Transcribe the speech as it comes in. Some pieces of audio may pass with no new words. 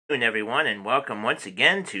Good afternoon, everyone, and welcome once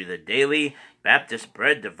again to the Daily Baptist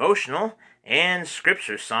Bread Devotional and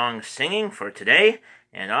Scripture Song Singing for today.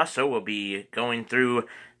 And also, we'll be going through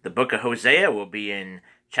the book of Hosea. We'll be in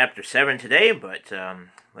chapter 7 today, but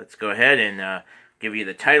let's go ahead and give you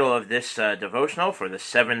the title of this devotional for the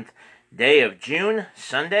 7th day of June,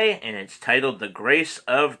 Sunday, and it's titled The Grace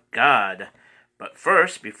of God. But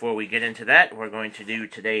first, before we get into that, we're going to do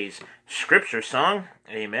today's Scripture Song,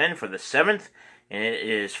 Amen, for the 7th. And it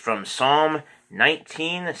is from Psalm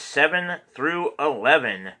 19, 7 through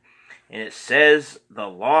 11. And it says, "The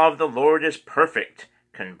law of the Lord is perfect,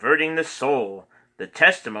 converting the soul. The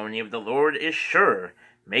testimony of the Lord is sure,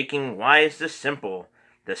 making wise the simple.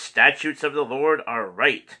 The statutes of the Lord are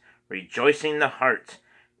right, rejoicing the heart.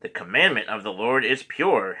 The commandment of the Lord is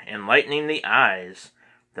pure, enlightening the eyes.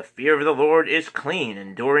 The fear of the Lord is clean,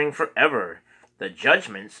 enduring forever. The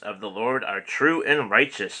judgments of the Lord are true and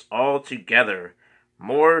righteous altogether.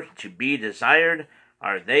 More to be desired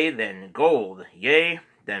are they than gold, yea,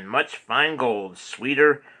 than much fine gold,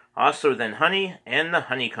 sweeter also than honey and the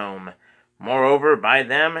honeycomb. Moreover, by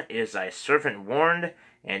them is thy servant warned,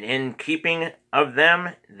 and in keeping of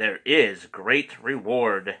them there is great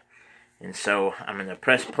reward." And so I'm going to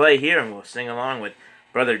press play here, and we'll sing along with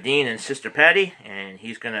Brother Dean and Sister Patty, and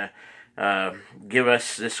he's going to give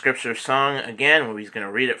us this scripture song again. Well, he's going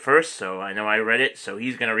to read it first, so I know I read it, so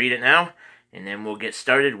he's going to read it now. And then we'll get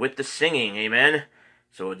started with the singing, amen?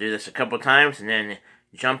 So we'll do this a couple times and then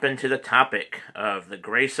jump into the topic of the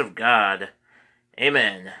grace of God.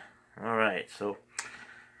 Amen. All right, so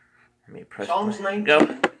let me press Psalms 19, go.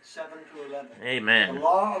 7 through 11. Amen. The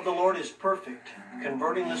law of the Lord is perfect,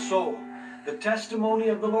 converting the soul. The testimony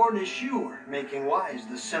of the Lord is sure, making wise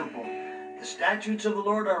the simple. The statutes of the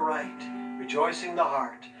Lord are right, rejoicing the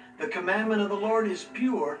heart. The commandment of the Lord is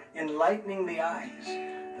pure, enlightening the eyes.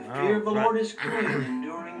 The fear of the Lord is clean,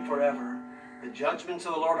 enduring forever. The judgments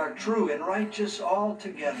of the Lord are true and righteous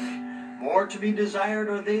altogether. More to be desired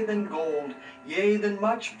are they than gold, yea, than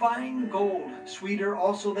much fine gold, sweeter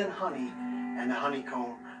also than honey and the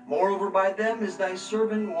honeycomb. Moreover, by them is thy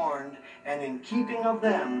servant warned, and in keeping of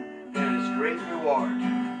them there is great reward.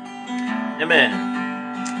 Amen.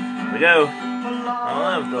 Here we go. The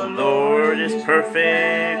law of the Lord is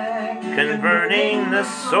perfect, converting the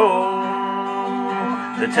soul.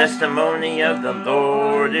 The testimony of the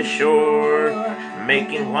Lord is sure,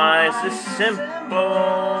 making wise the simple.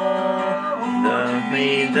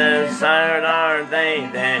 The desired are they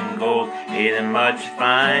than gold, yea, than much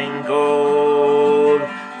fine gold,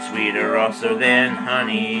 sweeter also than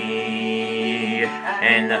honey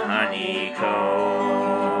and the honeycomb.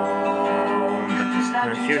 The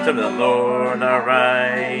statutes of the Lord are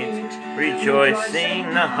right,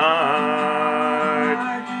 rejoicing the heart.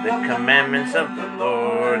 The commandments of the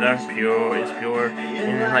Lord are pure,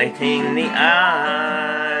 enlightening the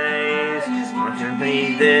eyes. More to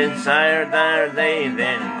be desired are they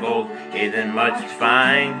than gold, yea, than much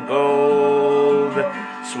fine gold,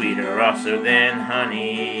 sweeter also than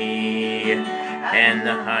honey and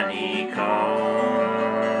the honeycomb.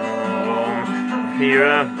 The fear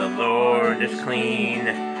of the Lord is clean,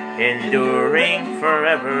 enduring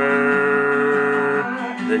forever.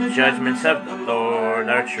 The judgments of the Lord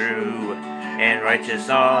are true and righteous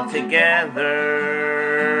altogether.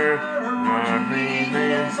 More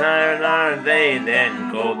desired are they than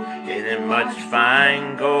gold, yea, than much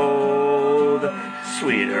fine gold,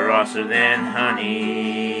 sweeter also than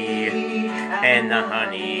honey and the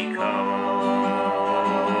honeycomb.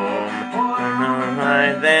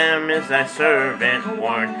 By them is thy servant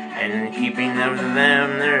warned, and in keeping of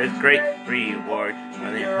them there is great reward.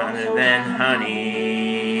 Other than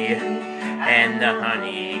honey and the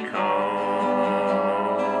honeycomb.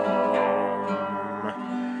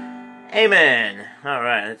 Amen. All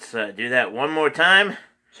right, let's do that one more time.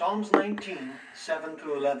 Psalms 19, 7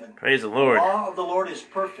 through 11. Praise the Lord. The law of the Lord is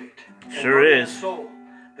perfect, Sure is. the soul.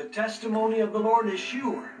 The testimony of the Lord is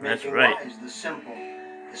sure, That's making right. wise the simple.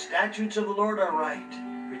 The statutes of the Lord are right,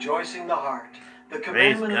 rejoicing the heart. The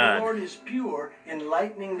commandment of the Lord is pure,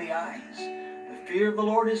 enlightening the eyes. The fear of the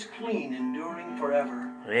Lord is clean, enduring forever.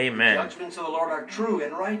 Amen. The judgments of the Lord are true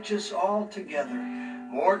and righteous altogether.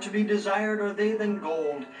 More to be desired are they than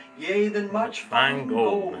gold, yea, than much fine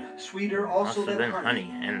gold, sweeter also than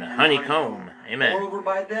honey and the honeycomb. Amen. Moreover,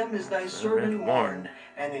 by them is thy servant warned,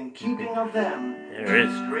 and in keeping of them there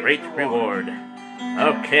is great reward.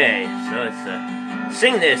 Okay, so let's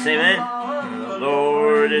sing this, amen. The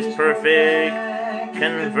Lord is perfect,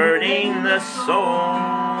 converting the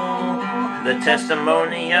soul. The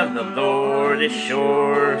testimony of the Lord is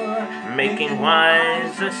sure, making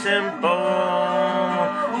wise the simple.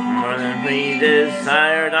 more than we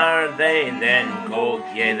desired are they than gold,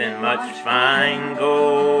 yea, than much fine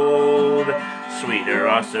gold. Sweeter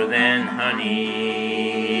also than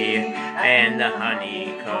honey and the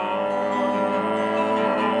honeycomb.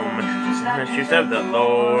 The truth of the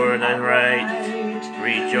Lord is right,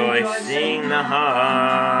 rejoicing the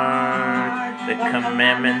heart. The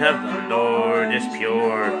commandment of the Lord is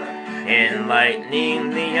pure,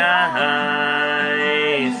 enlightening the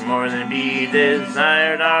eyes. More than be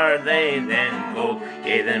desired are they than gold,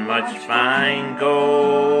 yea, than much fine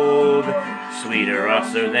gold. Sweeter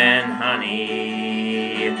also than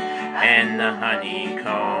honey and the honeycomb.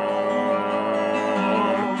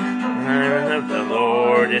 The commandment of the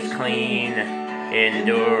Lord is clean,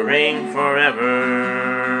 enduring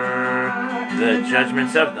forever. The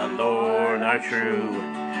judgments of the Lord are true,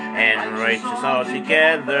 and righteous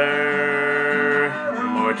altogether.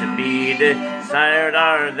 More to be desired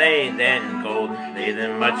are they than gold, they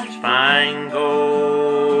than much fine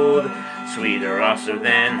gold. Sweeter also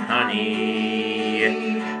than honey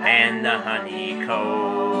and the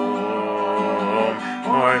honeycomb.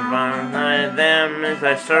 More by them is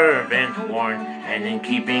thy servant warned, and in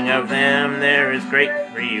keeping of them there is great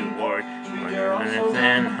reward. More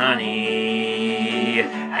than honey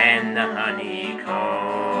and the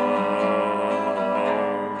honeycomb.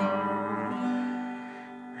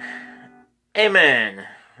 Amen.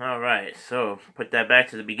 All right, so put that back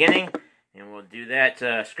to the beginning, and we'll do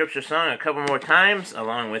that scripture song a couple more times,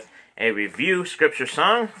 along with a review scripture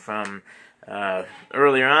song from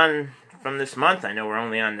earlier on from this month. I know we're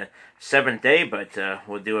only on the 7th day, but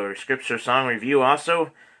we'll do a scripture song review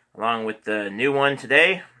also, along with the new one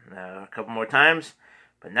today, a couple more times.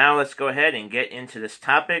 But now let's go ahead and get into this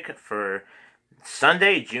topic for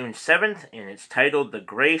Sunday, June 7th, and it's titled The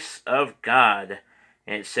Grace of God.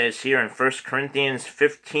 And it says here in 1 Corinthians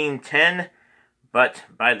 15:10, "But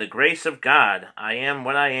by the grace of God I am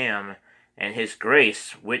what I am, and his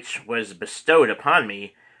grace which was bestowed upon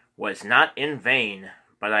me was not in vain,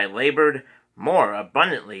 but I labored more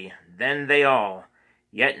abundantly than they all.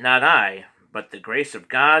 Yet not I, but the grace of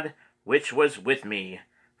God which was with me."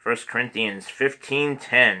 1 Corinthians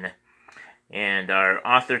 15:10. And our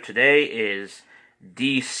author today is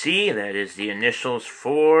DC, that is the initials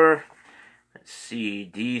for, let's see,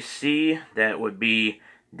 DC, that would be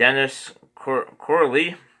Dennis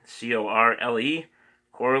Corley, C-O-R-L-E,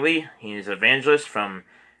 Corley. He is evangelist from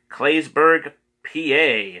Claysburg,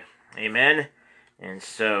 PA. Amen. And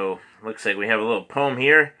so, looks like we have a little poem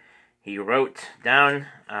here. He wrote down,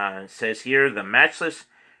 it says here, "The matchless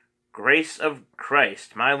grace of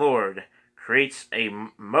Christ, my Lord, creates a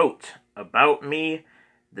moat about me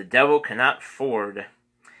the devil cannot ford.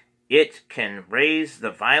 It can raise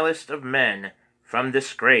the vilest of men from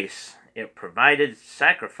disgrace. It provided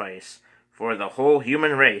sacrifice for the whole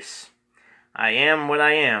human race. I am what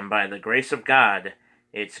I am by the grace of God.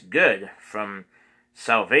 It's good from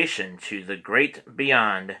salvation to the great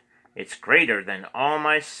beyond. It's greater than all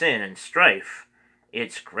my sin and strife.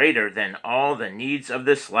 It's greater than all the needs of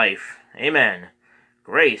this life." Amen.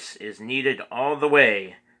 Grace is needed all the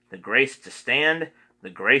way. The grace to stand, the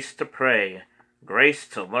grace to pray, grace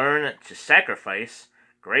to learn to sacrifice,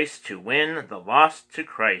 grace to win the lost to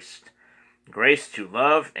Christ, grace to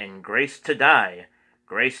love and grace to die,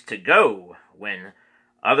 grace to go when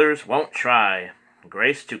others won't try,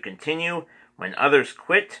 grace to continue when others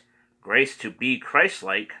quit, grace to be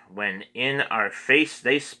Christ-like when in our face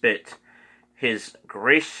they spit. His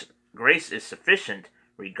grace is sufficient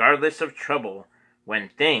regardless of trouble. When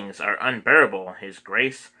things are unbearable, his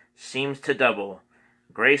grace seems to double.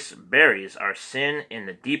 Grace buries our sin in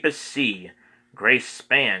the deepest sea. Grace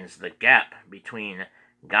spans the gap between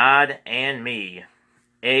God and me.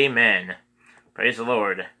 Amen. Praise the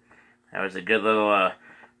Lord. That was a good little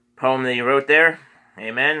poem that you wrote there.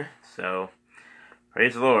 Amen. So,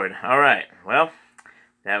 praise the Lord. All right. Well,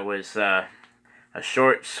 that was a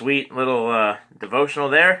short, sweet little devotional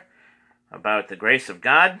there about the grace of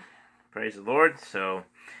God. Praise the Lord. So,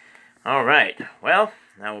 all right. Well,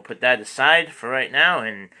 now we'll put that aside for right now,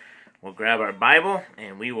 and we'll grab our Bible,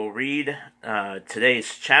 and we will read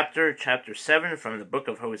today's chapter 7 from the book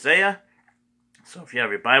of Hosea. So if you have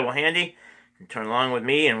your Bible handy, and turn along with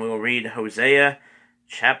me, and we will read Hosea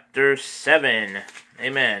chapter 7.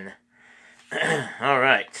 Amen. All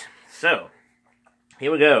right. So,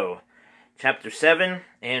 here we go. Chapter 7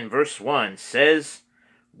 and verse 1 says,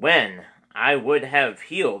 "When I would have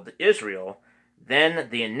healed Israel, then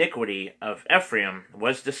the iniquity of Ephraim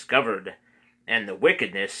was discovered, and the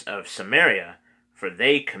wickedness of Samaria, for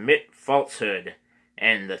they commit falsehood,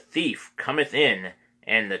 and the thief cometh in,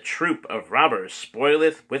 and the troop of robbers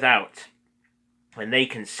spoileth without. when they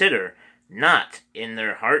consider not in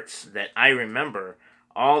their hearts that I remember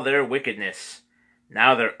all their wickedness.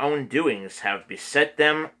 Now their own doings have beset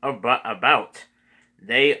them about.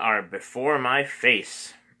 They are before my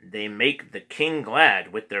face. They make the king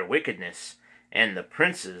glad with their wickedness, and the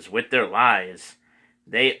princes with their lies.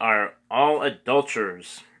 They are all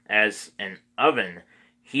adulterers, as an oven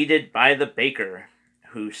heated by the baker,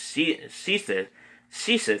 who ceaseth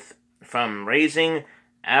from raising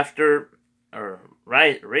after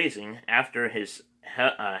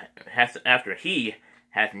after he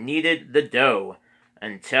hath kneaded the dough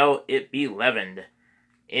until it be leavened.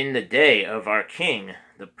 In the day of our king,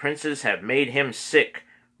 the princes have made him sick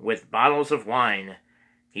with bottles of wine.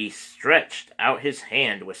 He stretched out his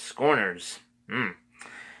hand with scorners.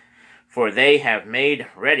 For they have made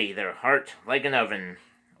ready their heart like an oven.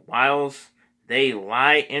 Whiles they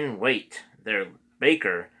lie in wait, their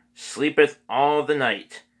baker sleepeth all the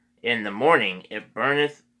night. In the morning it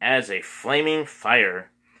burneth as a flaming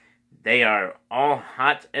fire. They are all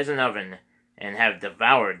hot as an oven, and have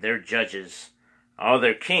devoured their judges. All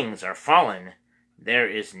their kings are fallen. There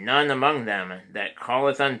is none among them that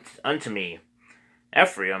calleth unto me.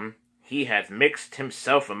 Ephraim, he hath mixed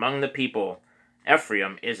himself among the people.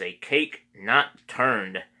 Ephraim is a cake not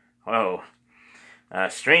turned.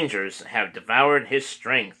 Strangers have devoured his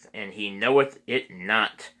strength, and he knoweth it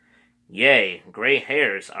not. Yea, gray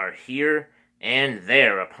hairs are here and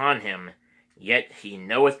there upon him, yet he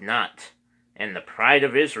knoweth not. And the pride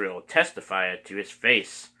of Israel testifieth to his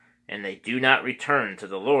face, and they do not return to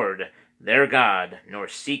the Lord their God, nor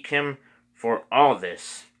seek him for all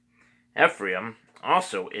this. Ephraim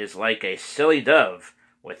also is like a silly dove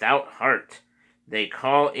without heart. They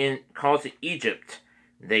call to Egypt,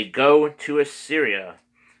 they go to Assyria.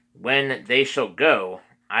 When they shall go,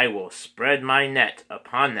 I will spread my net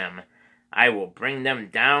upon them. I will bring them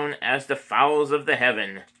down as the fowls of the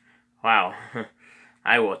heaven. Wow.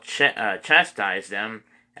 I will chastise them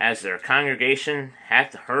as their congregation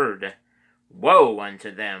hath heard. Woe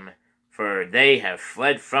unto them, for they have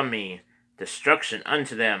fled from me. Destruction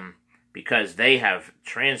unto them, because they have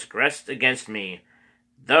transgressed against me.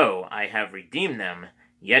 Though I have redeemed them,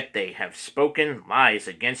 yet they have spoken lies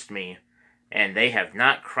against me, and they have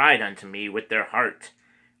not cried unto me with their heart.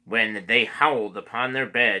 When they howled upon their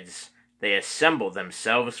beds, they assemble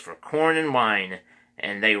themselves for corn and wine,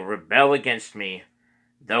 and they rebel against me.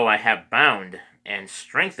 Though I have bound and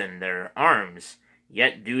strengthened their arms,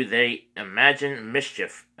 yet do they imagine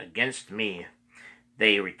mischief against me.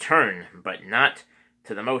 They return, but not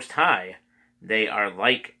to the Most High. They are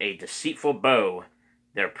like a deceitful bow.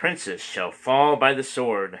 Their princes shall fall by the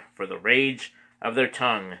sword, for the rage of their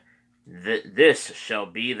tongue. This shall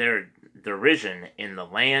be their derision in the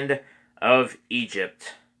land of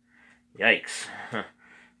Egypt. Yikes.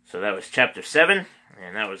 So that was chapter 7,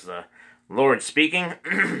 and that was the Lord speaking.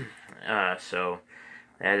 So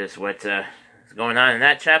that is what is going on in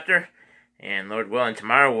that chapter. And Lord willing,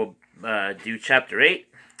 tomorrow we'll do chapter 8.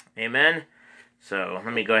 Amen. So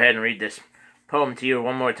let me go ahead and read this poem to you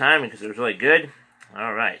one more time because it was really good.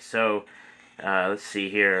 All right, so let's see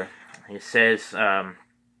here. He says, the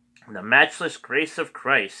matchless grace of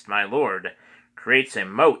Christ, my Lord, creates a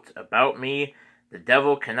moat about me the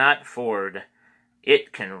devil cannot ford.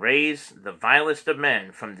 It can raise the vilest of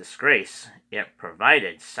men from disgrace. It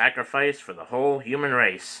provided sacrifice for the whole human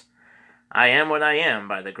race. I am what I am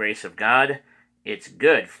by the grace of God. It's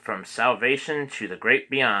good from salvation to the great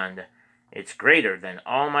beyond. It's greater than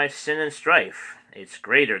all my sin and strife. It's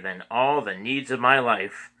greater than all the needs of my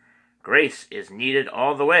life. Grace is needed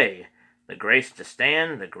all the way. The grace to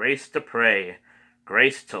stand, the grace to pray.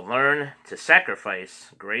 Grace to learn, to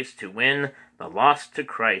sacrifice. Grace to win the lost to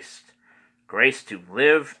Christ. Grace to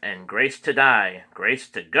live and grace to die. Grace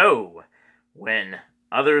to go when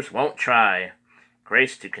others won't try.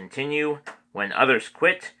 Grace to continue when others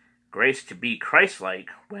quit. Grace to be Christ-like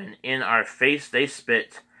when in our face they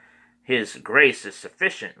spit. His grace is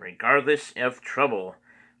sufficient regardless of trouble.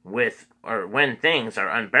 When things are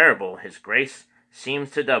unbearable, His grace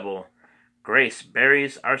seems to double. Grace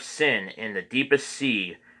buries our sin in the deepest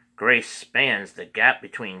sea. Grace spans the gap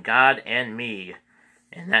between God and me.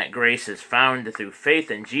 And that grace is found through faith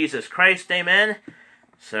in Jesus Christ, amen?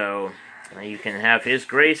 So, you can have His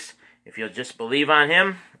grace if you'll just believe on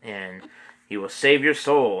Him, and He will save your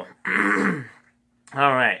soul.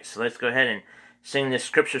 Alright, so let's go ahead and sing this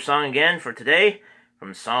scripture song again for today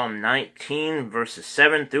from Psalm 19, verses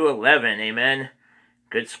 7 through 11, amen?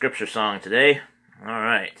 Good scripture song today.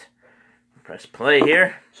 Alright, press play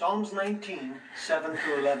here. Psalms 19, 7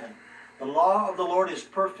 through 11. The law of the Lord is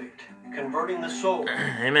perfect, converting the soul.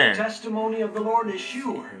 Amen. The testimony of the Lord is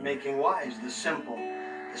sure, making wise the simple.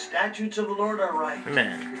 The statutes of the Lord are right,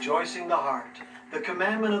 Amen. rejoicing the heart. The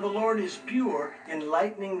commandment of the Lord is pure,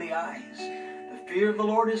 enlightening the eyes. The fear of the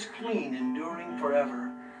Lord is clean, enduring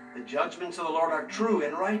forever. The judgments of the Lord are true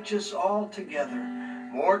and righteous altogether.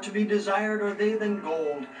 More to be desired are they than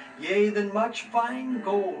gold, yea, than much fine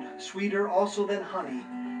gold, sweeter also than honey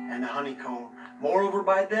and the honeycomb. Moreover,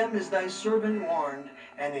 by them is thy servant warned,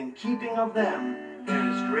 and in keeping of them there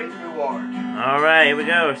is great reward. All right, here we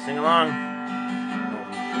go. Sing along.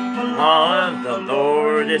 The law of the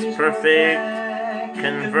Lord is perfect,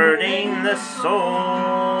 converting the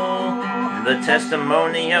soul. The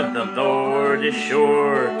testimony of the Lord is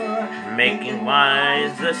sure, making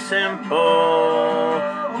wise the simple.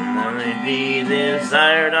 None to be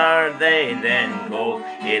desired are they than gold,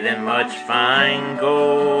 yea, than much fine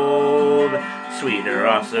gold, sweeter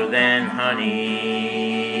also than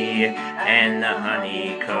honey and the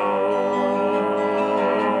honeycomb.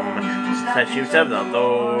 The statutes of the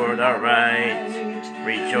Lord are right,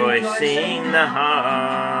 rejoicing the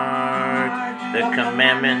heart. The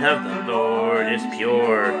commandment of the Lord is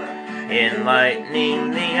pure,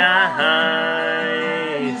 enlightening the eyes.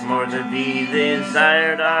 More to be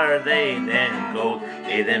desired are they than gold,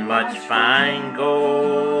 yea, than much fine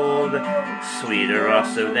gold, sweeter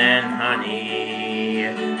also than honey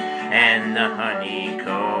and the honeycomb.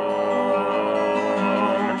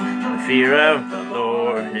 The fear of the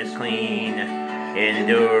Lord is clean,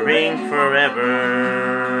 enduring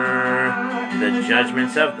forever. The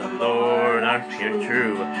judgments of the Lord are pure,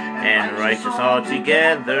 true, and righteous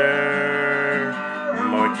altogether.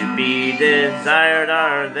 More to be desired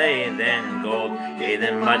are they than gold, yea,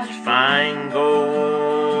 than much fine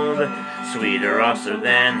gold, sweeter also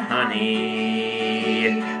than honey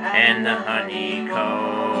and the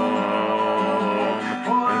honeycomb.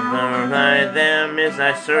 By them is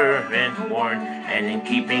thy servant warned, and in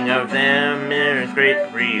keeping of them there is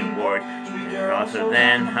great reward. Sweeter also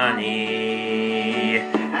than honey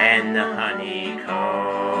and the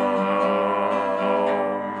honeycomb.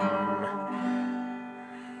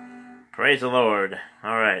 Praise the Lord.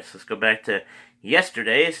 Alright, so let's go back to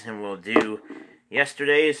yesterday's, and we'll do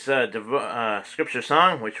yesterday's scripture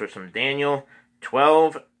song, which was from Daniel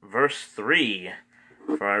 12, verse 3,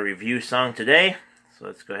 for our review song today. So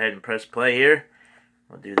let's go ahead and press play here.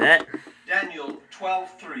 We'll do that. Daniel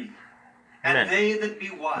 12:3. Amen. And they that be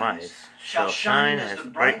wise shall shine as the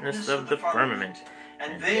brightness of the firmament,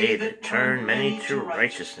 and they that turn many to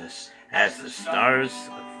righteousness as the stars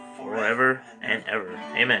forever and ever.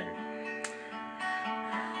 Amen.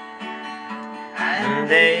 And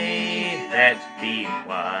they that be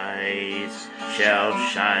wise shall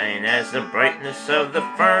shine as the brightness of the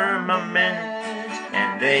firmament,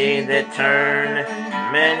 and they that turn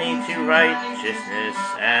many to righteousness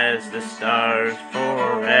as the stars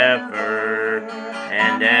forever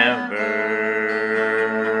and ever.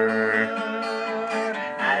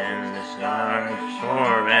 And the stars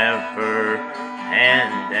forever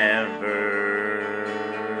and ever.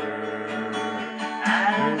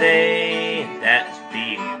 And they that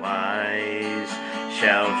be wise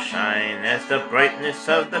shall shine as the brightness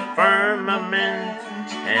of the firmament,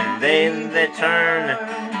 and they that turn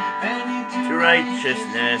to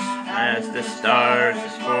righteousness as the stars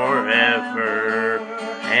forever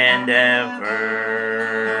and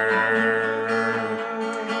ever.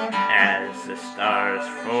 As the stars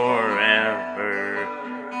forever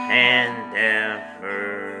and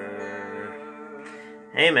ever.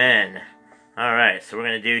 Amen. Alright, so we're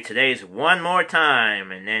going to do today's one more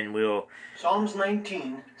time, and then we'll... Psalms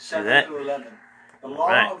 19, 7 to 11. The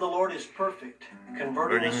law of the Lord is perfect,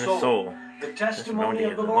 converting the soul. The testimony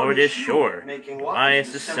of the Lord is sure, making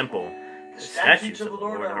wise the simple. The statutes of the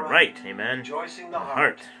Lord are right, amen, rejoicing the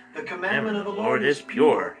heart. The commandment of the Lord is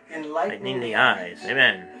pure, enlightening the eyes,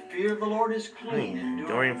 amen. The fear of the Lord is clean,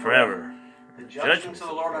 enduring forever. The judgments of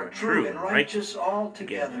the Lord are true and righteous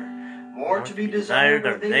altogether. More to be desired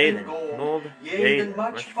are they than gold, yea, than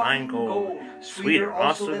much fine gold, sweeter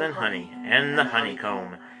also than honey and the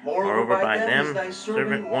honeycomb. Moreover, by them thy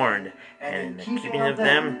servant warned, and in the keeping of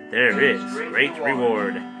them there is great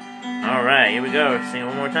reward. Alright, here we go. Sing it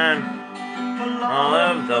one more time. All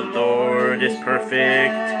of the Lord is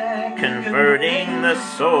perfect, converting the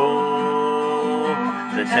soul.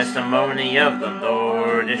 The testimony of the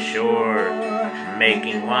Lord is sure,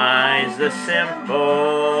 making wise the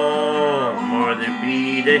simple. More to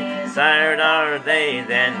be desired are they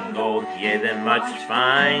than gold, yea, than much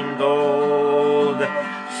fine gold,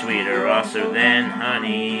 sweeter also than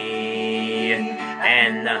honey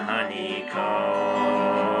and the honeycomb.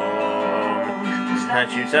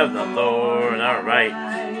 statutes of the Lord are right,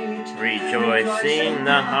 rejoicing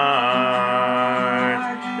the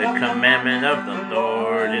heart. The commandment of the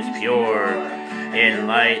Lord is pure,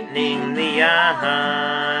 enlightening the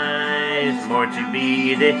eyes. More to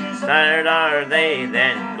be desired are they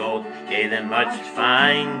than gold, yea, than much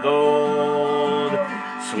fine gold.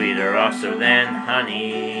 Sweeter also than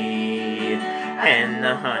honey, and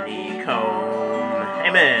the honeycomb.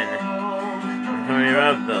 Amen. The fear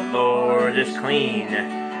of the Lord is clean,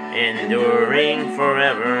 enduring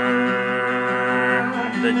forever.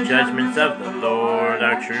 The judgments of the Lord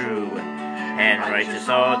are true, and righteous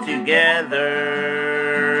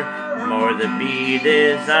altogether. More to be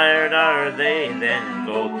desired are they than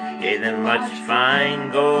gold, yea, than much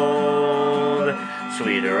fine gold.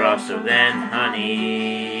 Sweeter also than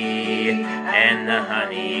honey, and the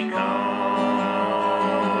honeycomb.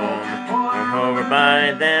 Over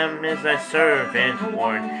by them is thy servant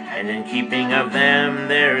warned, and in keeping of them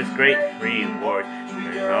there is great reward.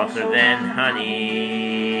 Sweeter also than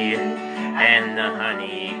honey, and the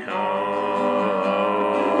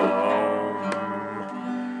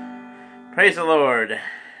honeycomb. Praise the Lord.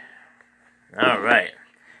 All right.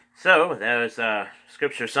 So, that was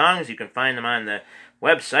scripture songs. You can find them on the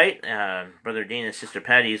website, Brother Dean and Sister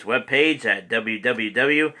Patty's webpage at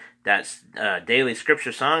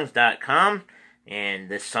www.dailyscripturesongs.com. And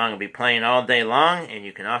this song will be playing all day long. And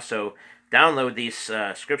you can also download these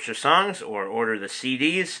scripture songs or order the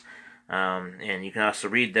CDs. And you can also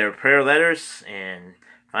read their prayer letters and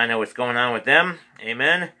find out what's going on with them.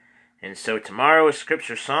 Amen. And so tomorrow's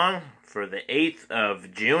scripture song for the 8th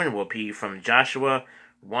of June will be from Joshua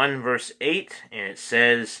 1 verse 8, and it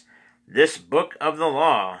says, This book of the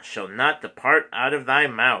law shall not depart out of thy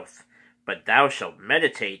mouth, but thou shalt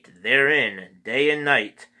meditate therein day and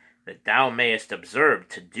night, that thou mayest observe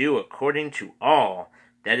to do according to all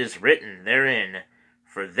that is written therein.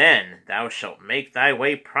 For then thou shalt make thy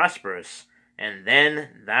way prosperous, and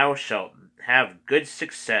then thou shalt have good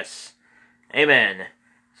success. Amen.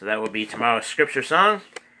 So that will be tomorrow's scripture song,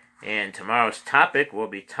 and tomorrow's topic will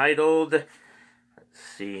be titled, let's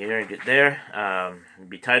see here, get there, it'll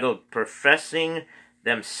be titled, Professing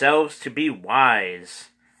Themselves to be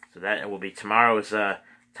Wise. So that will be tomorrow's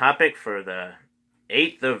topic for the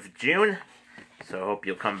 8th of June. So I hope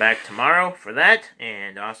you'll come back tomorrow for that,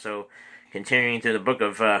 and also continuing through the book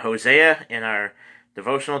of Hosea in our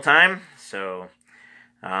devotional time. So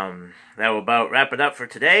that will about wrap it up for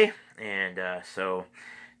today. And so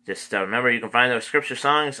just remember, you can find those scripture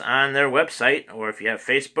songs on their website, or if you have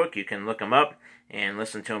Facebook, you can look them up and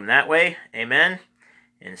listen to them that way. Amen.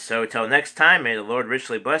 And so till next time, may the Lord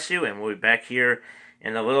richly bless you, and we'll be back here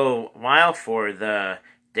in a little while for the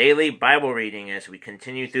daily Bible reading as we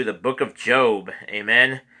continue through the book of Job.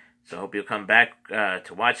 Amen. So I hope you'll come back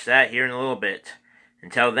to watch that here in a little bit.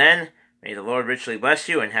 Until then, may the Lord richly bless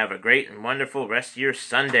you, and have a great and wonderful rest of your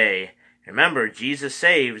Sunday. Remember, Jesus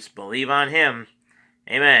saves. Believe on Him.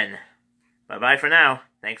 Amen. Bye-bye for now.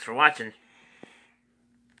 Thanks for watching.